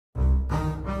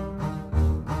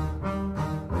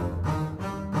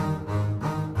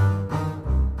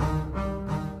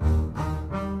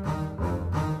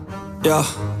Yeah.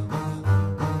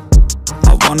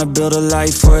 I wanna build a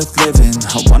life worth living.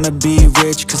 I wanna be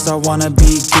rich cause I wanna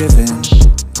be given.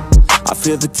 I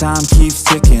feel the time keeps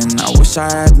ticking. I wish I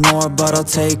had more, but I'll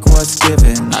take what's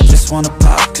given. I just wanna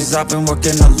pop, cause I've been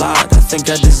working a lot. I think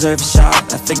I deserve a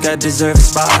shot, I think I deserve a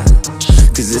spot.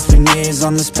 Cause it's been years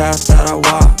on this path that I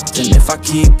walked, and if I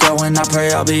keep going, I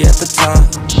pray I'll be at the top.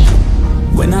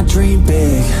 When I dream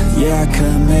big, yeah, I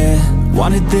commit.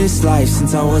 Wanted this life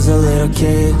since I was a little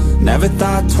kid. Never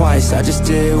thought twice, I just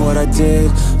did what I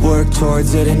did. Worked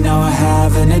towards it and now I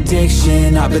have an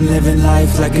addiction. I've been living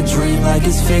life like a dream, like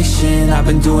it's fiction. I've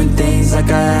been doing things like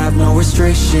I have no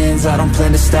restrictions. I don't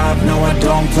plan to stop, no I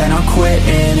don't plan on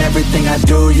quitting. Everything I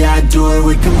do, yeah I do it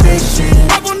with conviction.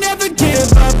 I will never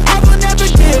give up, I will never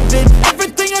give in.